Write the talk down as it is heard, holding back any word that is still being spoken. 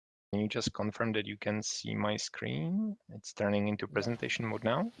you just confirm that you can see my screen? It's turning into presentation mode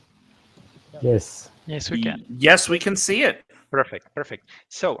now. Yes. Yes, we can. Yes, we can see it. Perfect, perfect.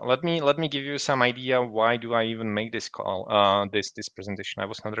 So let me give you some idea why do I even make this call, this presentation. I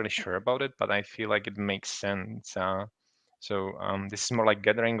was not really sure about it, but I feel like it makes sense. This is more like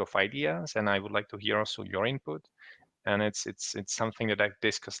gathering of ideas, and I would like to hear also your input. And it's something that I've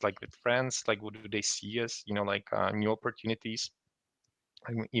discussed like with friends, like what do they see as, like new opportunities.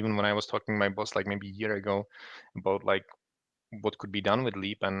 Even when I was talking to my boss like maybe a year ago about like what could be done with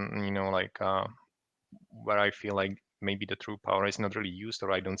Leap, and like where I feel like maybe the true power is not really used,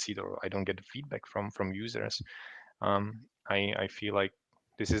 or I don't see it, or I don't get the feedback from users. I feel like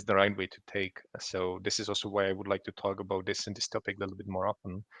this is the right way to take. So this is also why I would like to talk about this and this topic a little bit more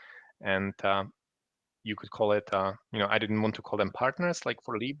often. And you could call it, I didn't want to call them partners like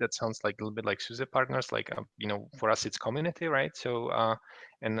for Leap. That sounds like a little bit like SUSE partners. Like, for us, it's community, right? So,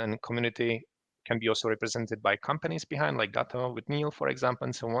 and then community can be also represented by companies behind, like Data with Neil, for example,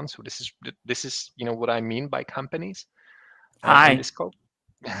 and so on. So this is what I mean by companies in Hi. this scope.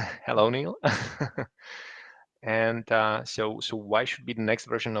 Hello, Neil. And so why should be the next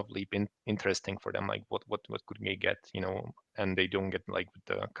version of Leap interesting for them? Like what could they get, and they don't get like with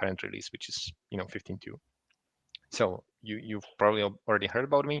the current release, which is 15.2. So you've probably already heard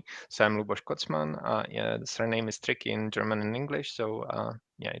about me. So I'm Luboš Kocman. Yeah, the surname is tricky in German and English. So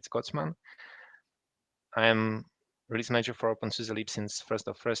yeah, it's Kocman. I'm release manager for openSUSE Leap since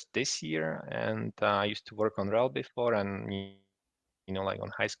first this year, and I used to work on RHEL before. And like on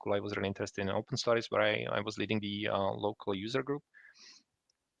high school, I was really interested in open stories, where I was leading the local user group.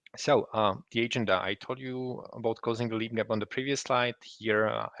 So the agenda, I told you about closing the leap gap on the previous slide. Here,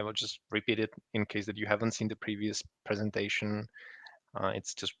 I will just repeat it in case that you haven't seen the previous presentation.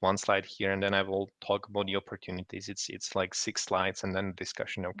 It's just one slide here, and then I will talk about the opportunities. It's like 6 slides and then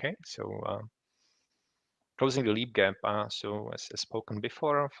discussion. Okay, so closing the leap gap. So as spoken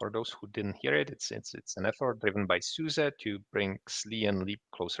before, for those who didn't hear it, it's an effort driven by SUSE to bring SLE and leap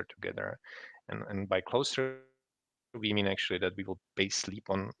closer together. And by closer, we mean actually that we will base sleep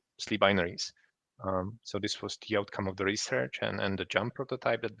on SLE binaries. So this was the outcome of the research and the jump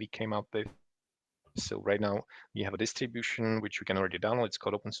prototype that we came up with. So right now we have a distribution which you can already download. It's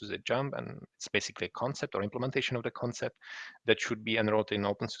called openSUSE Jump, and it's basically a concept or implementation of the concept that should be enrolled in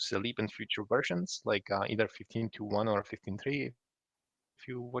openSUSE Leap in future versions, like either 15.2.1 or 15.3. If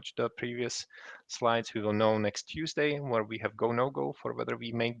you watch the previous slides, we will know next Tuesday where we have go no go for whether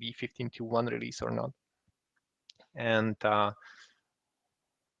we make the 15.2.1 release or not. And I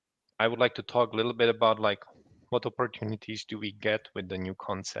would like to talk a little bit about like what opportunities do we get with the new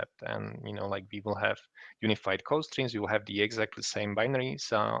concept. And like we will have unified code streams, we will have the exactly same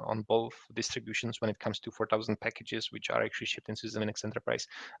binaries on both distributions when it comes to 4,000 packages which are actually shipped in SUSE Linux Enterprise.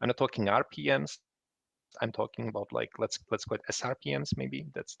 I'm not talking RPMs, I'm talking about like let's call it SRPMs, maybe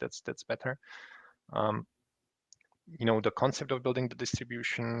that's better. um, the concept of building the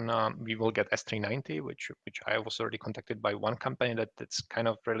distribution, we will get S390, which I was already contacted by one company that's kind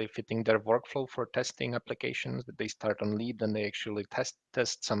of really fitting their workflow for testing applications. That they start on lead, then they actually test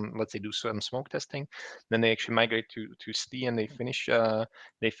some, let's say, do some smoke testing, then they actually migrate to SLE, and they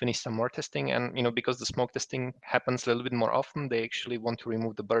finish some more testing. And because the smoke testing happens a little bit more often, they actually want to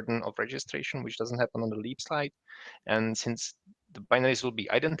remove the burden of registration, which doesn't happen on the leap side. And since the binaries will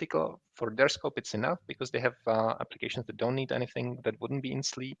be identical for their scope, it's enough because they have applications that don't need anything that wouldn't be in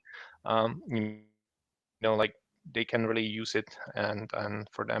SLE. Like they can really use it, and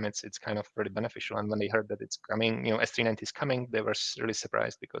for them it's kind of really beneficial. And when they heard that it's coming, S390 is coming, they were really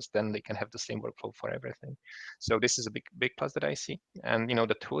surprised because then they can have the same workflow for everything. So this is a big plus that I see. And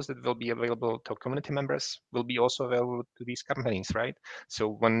the tools that will be available to community members will be also available to these companies, right? So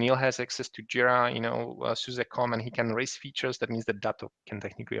when Neil has access to Jira, SUSE.com, and he can raise features, that means that Datto can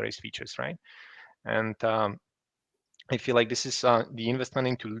technically raise features, right? And I feel like this is the investment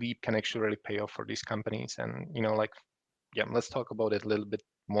into Leap can actually really pay off for these companies. And like, yeah, let's talk about it a little bit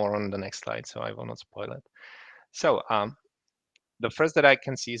more on the next slide, so I will not spoil it. So the first that I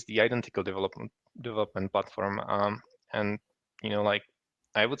can see is the identical development platform, and like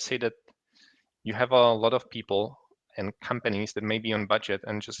I would say that you have a lot of people and companies that may be on budget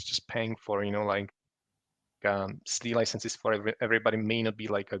and just paying for like SLE licenses for everybody may not be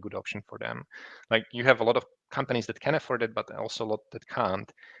like a good option for them. Like you have a lot of companies that can afford it, but also a lot that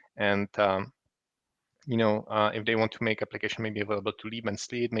can't. And if they want to make application maybe available to leap and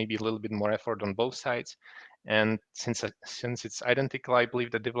SLE, it may be a little bit more effort on both sides. And since it's identical, I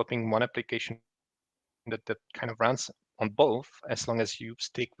believe that developing one application that kind of runs on both, as long as you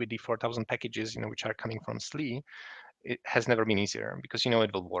stick with the 4,000 packages which are coming from SLE, it has never been easier because you know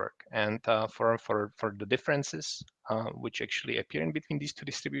it will work. And for the differences which actually appear in between these two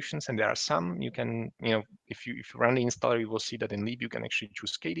distributions, and there are some, you can, if you run the installer, you will see that in Leap you can actually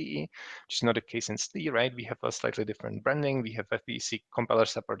choose KDE, which is not the case in SLE, right? We have a slightly different branding. We have FVC compiler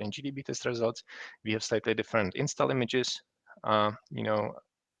support and GDB test results. We have slightly different install images. Uh, you know,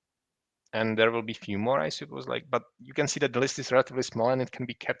 and there will be few more, I suppose. Like, but you can see that the list is relatively small and it can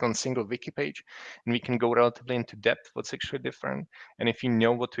be kept on single wiki page, and we can go relatively into depth what's actually different. And if you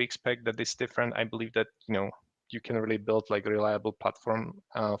know what to expect that is different, I believe that you can really build like a reliable platform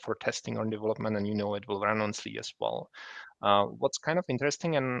for testing or development, and it will run on SLE as well. What's kind of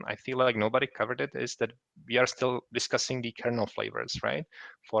interesting, and I feel like nobody covered it, is that we are still discussing the kernel flavors, right?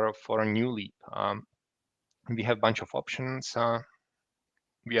 For a new Leap, we have a bunch of options.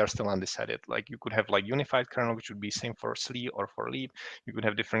 We are still undecided. Like you could have like unified kernel, which would be same for SLE or for Leap. You could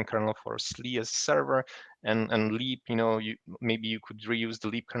have different kernel for SLE as server, and Leap. Maybe you could reuse the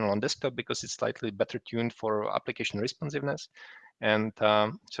Leap kernel on desktop because it's slightly better tuned for application responsiveness. And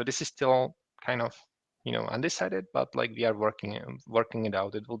so this is still kind of undecided, but like we are working it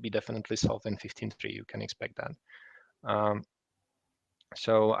out. It will be definitely solved in 15.3. You can expect that. Um,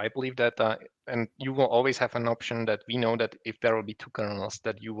 so I believe that, and you will always have an option that we know that if there will be two kernels,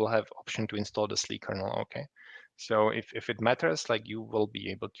 that you will have option to install the SLE kernel. Okay. So if it matters, like you will be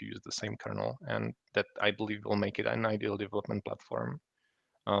able to use the same kernel, and that I believe will make it an ideal development platform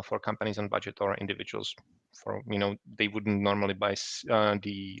for companies on budget or individuals. For they wouldn't normally buy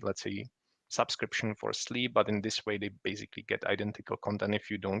the, let's say, subscription for SLE, but in this way they basically get identical content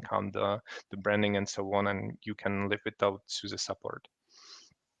if you don't count the branding and so on, and you can live without SUSE support.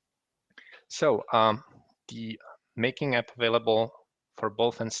 So the making app available for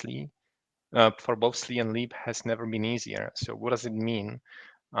both and SLE, for both SLE and Leap has never been easier. So what does it mean?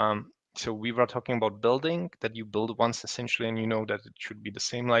 So we were talking about building, that you build once essentially, and you know that it should be the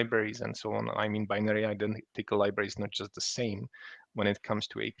same libraries and so on. I mean, binary identical libraries, not just the same when it comes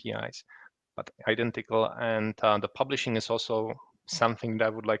to APIs, but identical. And the publishing is also something that I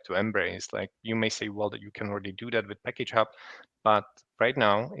would like to embrace. Like you may say, well, that you can already do that with Package Hub, but right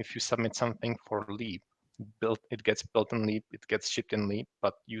now, if you submit something for Leap, it gets built in Leap, it gets shipped in Leap,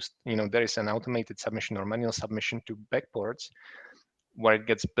 but there is an automated submission or manual submission to backports where it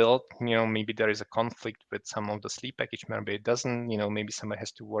gets built. Maybe there is a conflict with some of the SLE package, maybe it doesn't. Maybe somebody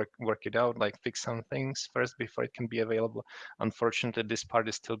has to work it out, like fix some things first before it can be available. Unfortunately, this part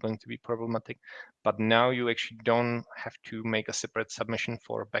is still going to be problematic, but now you actually don't have to make a separate submission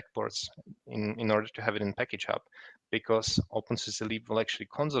for backports in order to have it in package hub, because openSUSE Leap will actually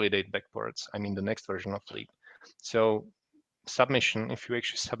consolidate backports, I mean the next version of Leap. So submission, if you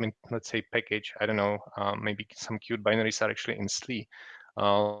actually submit, let's say, package, I don't know, maybe some cute binaries are actually in SLE.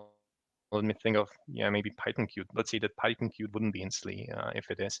 Let me think of, maybe Python cute. Let's say that Python cute wouldn't be in SLE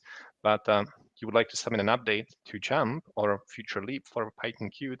if it is, but you would like to submit an update to Jump or future Leap for Python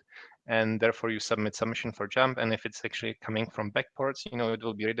cute, and therefore you submit submission for Jump, and if it's actually coming from backports, it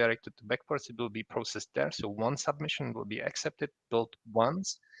will be redirected to backports, it will be processed there. So one submission will be accepted, built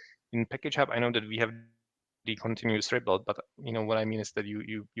once. In Package Hub, I know that we have the continuous rebuild, but what I mean is that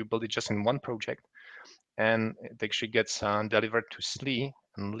you build it just in one project, and it actually gets delivered to SLE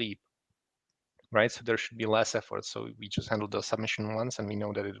and Leap, right? So there should be less effort. So we just handle the submission once, and we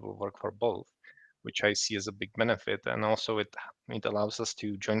know that it will work for both, which I see as a big benefit. And also it allows us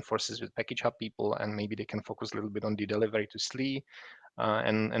to join forces with Package Hub people, and maybe they can focus a little bit on the delivery to SLE,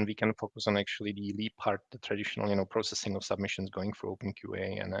 and we can focus on actually the Leap part, the traditional processing of submissions going through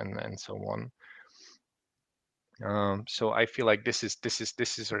OpenQA and so on. So I feel like this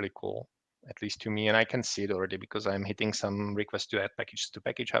is really cool, at least to me, and I can see it already because I'm hitting some requests to add packages to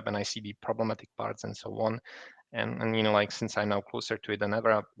Package Hub, and I see the problematic parts and so on. And like since I'm now closer to it than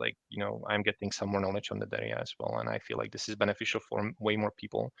ever, like I'm getting some more knowledge on that area as well, and I feel like this is beneficial for way more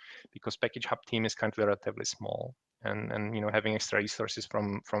people because Package Hub team is currently relatively small, and having extra resources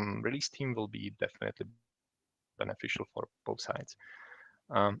from release team will be definitely beneficial for both sides.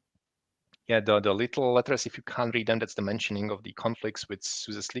 Um, yeah, the little letters, if you can't read them, that's the mentioning of the conflicts with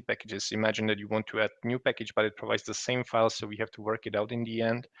SUSE Sleep packages. Imagine that you want to add new package, but it provides the same file, so we have to work it out in the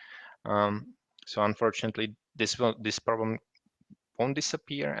end. So unfortunately, this problem won't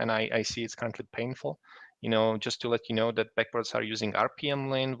disappear, and I see it's currently painful. Just to let you know that backports are using RPM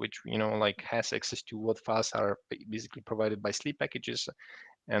lane, which like has access to what files are basically provided by Sleep packages,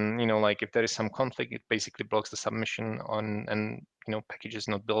 and like if there is some conflict, it basically blocks the submission on, and package is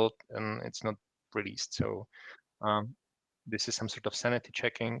not built and it's not released. So um, this is some sort of sanity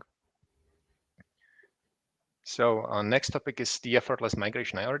checking. So next topic is the effortless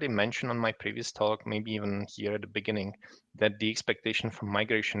migration. I already mentioned on my previous talk, maybe even here at the beginning, that the expectation from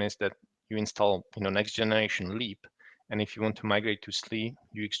migration is that you install, next generation Leap, and if you want to migrate to SLE,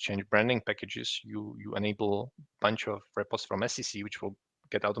 you exchange branding packages, you enable a bunch of repos from SEC, which will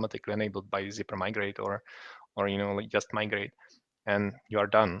get automatically enabled by zipper migrate or like just migrate, and you are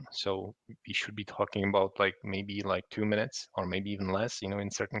done. So we should be talking about like maybe like 2 minutes or maybe even less,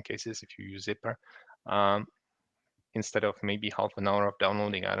 in certain cases if you use zipper. Um, Instead of maybe half an hour of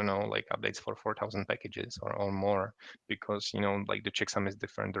downloading, I don't know, like updates for 4,000 packages or more, because, like the checksum is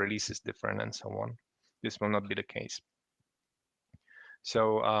different, the release is different, and so on. This will not be the case.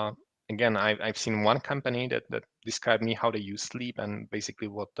 So again, I've seen one company that described me how they use Sleep, and basically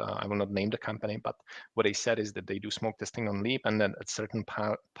what I will not name the company, but what they said is that they do smoke testing on Leap, and then at certain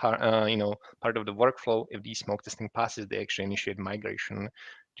part of the workflow, if the smoke testing passes, they actually initiate migration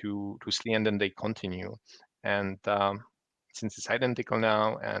to Sleep, and then they continue. And since it's identical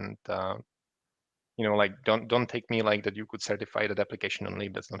now, and like don't take me like that you could certify that application on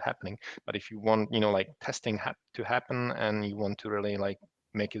Leap. That's not happening. But if you want, like testing to happen, and you want to really like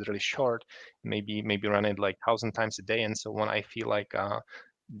make it really short, maybe run it like 1,000 times a day and so on, I feel like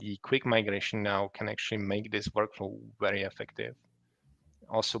the quick migration now can actually make this workflow very effective.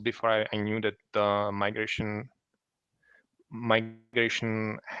 Also, before I knew that the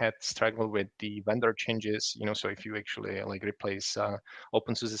migration had struggled with the vendor changes, so if you actually like replace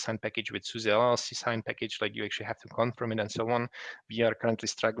openSUSE sign package with SUSE LLC sign package, like you actually have to confirm it and so on. We are currently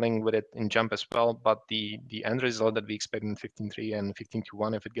struggling with it in Jump as well, but the end result that we expect in 15.3 and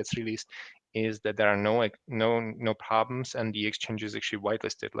 15.2.1, if it gets released, is that there are no problems, and the exchange is actually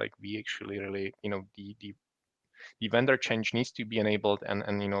whitelisted. Like we actually really, the vendor change needs to be enabled, and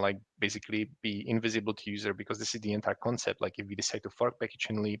like basically be invisible to user, because this is the entire concept. Like if we decide to fork package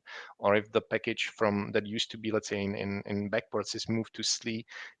in Leap, or if the package from that used to be, let's say, in backports is moved to SLE,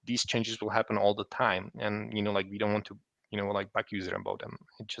 these changes will happen all the time, and like we don't want to like bug user about them.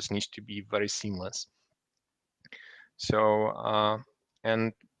 It just needs to be very seamless. So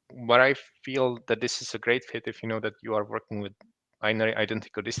and what I feel that this is a great fit, if you know that you are working with binary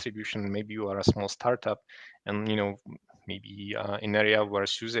identical distribution, maybe you are a small startup, and maybe in area where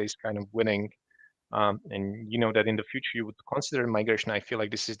SUSE is kind of winning, and you know that in the future you would consider migration. I feel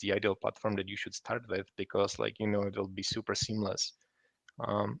like this is the ideal platform that you should start with, because like it will be super seamless.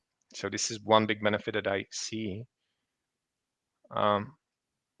 Um, so this is one big benefit that I see. Um,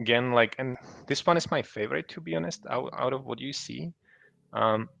 Again, like, and this one is my favorite, to be honest, out of what you see.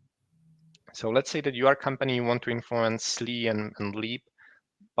 Um, so let's say that you are a company, you want to influence SLE and Leap,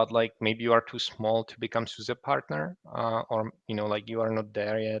 but like maybe you are too small to become SUSE partner, or like you are not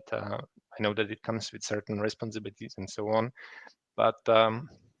there yet. I know that it comes with certain responsibilities and so on, but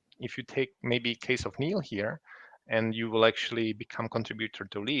if you take maybe case of Neil here, and you will actually become contributor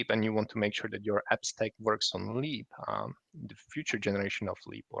to Leap, and you want to make sure that your app stack works on Leap, the future generation of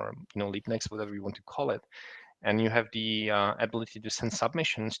Leap, or Leap Next, whatever you want to call it, and you have the ability to send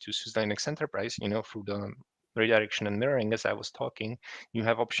submissions to SUSE Linux Enterprise, through the redirection and mirroring, as I was talking. You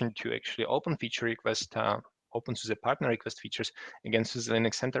have option to actually open feature request, open SUSE partner request features against SUSE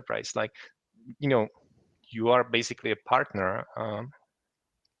Linux Enterprise. Like, you know, you are basically a partner,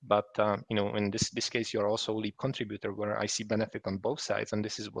 but in this case, you're also a lead contributor, where I see benefit on both sides, and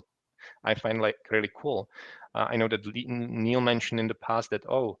this is what I find like really cool. I know that Neil mentioned in the past that,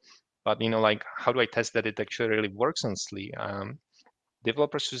 oh, but like, how do I test that it actually really works on SLE?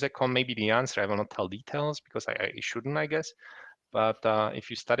 Developer SUSECOM may be the answer. I will not tell details because I shouldn't, I guess. But if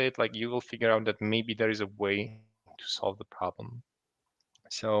you study it, like, you will figure out that maybe there is a way to solve the problem.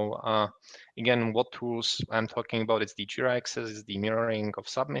 So again, what tools I'm talking about is the Jira access, is the mirroring of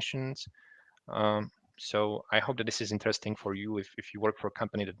submissions. So I hope that this is interesting for you if you work for a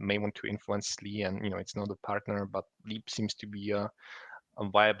company that may want to influence SLE, and it's not a partner, but Leap seems to be a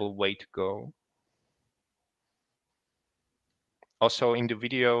viable way to go. Also, in the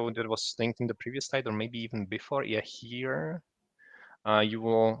video that was linked in the previous slide, or maybe even before, yeah, here you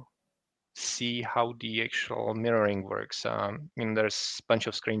will see how the actual mirroring works. There's a bunch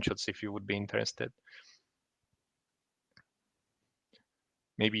of screenshots if you would be interested.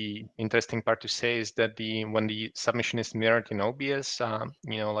 Maybe interesting part to say is that when the submission is mirrored in OBS,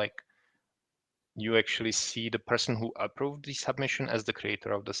 like, you actually see the person who approved the submission as the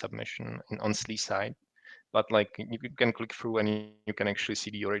creator of the submission on SLE side. But like, you can click through and you can actually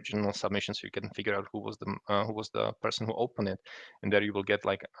see the original submission, so you can figure out who was the person who opened it, and there you will get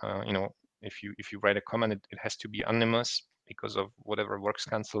like, if you write a comment, it has to be anonymous because of whatever Works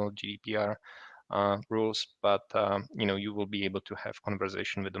Council GDPR rules, but you will be able to have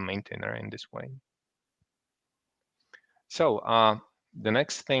conversation with the maintainer in this way. So the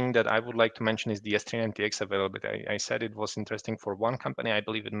next thing that I would like to mention is the S390X availability. I said it was interesting for one company. I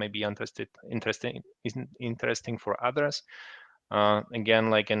believe it may be interesting for others. Again,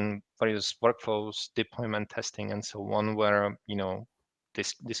 like in various workflows, deployment testing, and so on, where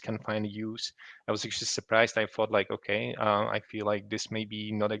this can find use. I was actually surprised. I thought like, okay, I feel like this may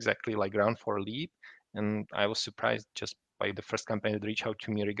be not exactly like ground for a leap, and I was surprised just by the first company that reached out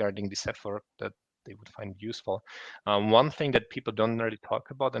to me regarding this effort that they would find useful. One thing that people don't really talk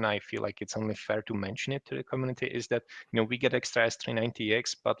about, and I feel like it's only fair to mention it to the community, is that we get extra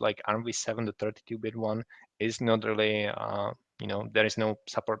S390X, but like ARMv7, the 32-bit one, is not really there is no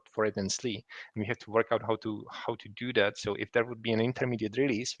support for it in SLE. And we have to work out how to do that. So if there would be an intermediate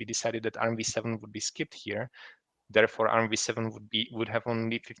release, we decided that ARMv7 would be skipped here. Therefore, ARMv7 would have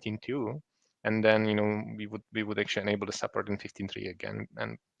only 15.2, and then we would actually enable the support in 15.3 again,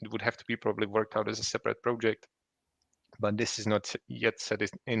 and it would have to be probably worked out as a separate project. But this is not yet set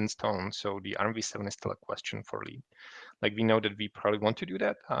in stone, so the ARMv7 is still a question for lead. Like we know that we probably want to do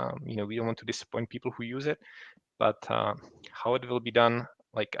that. We don't want to disappoint people who use it, but how it will be done,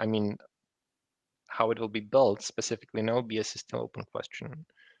 like I mean, how it will be built specifically in OBS is still open question.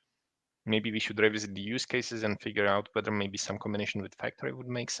 Maybe we should revisit the use cases and figure out whether maybe some combination with factory would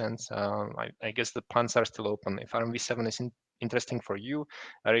make sense. I guess the plans are still open. If RMV7 is interesting for you,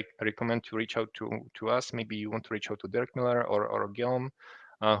 I recommend to reach out to us. Maybe you want to reach out to Dirk Miller or Guillaume,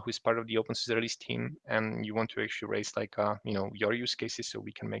 who is part of the openSUSE release team, and you want to actually raise like your use cases so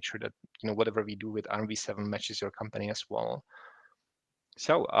we can make sure that whatever we do with RMV7 matches your company as well.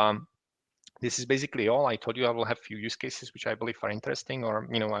 So this is basically all. I told you I will have few use cases which I believe are interesting, or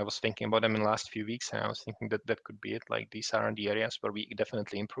I was thinking about them in the last few weeks, and I was thinking that that could be it. Like these are the areas where we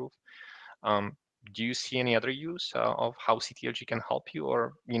definitely improve. Um, do you see any other use of how CTLG can help you,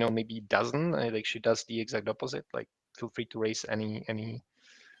 or maybe doesn't? It actually does the exact opposite. Like feel free to raise any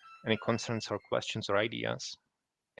concerns or questions or ideas.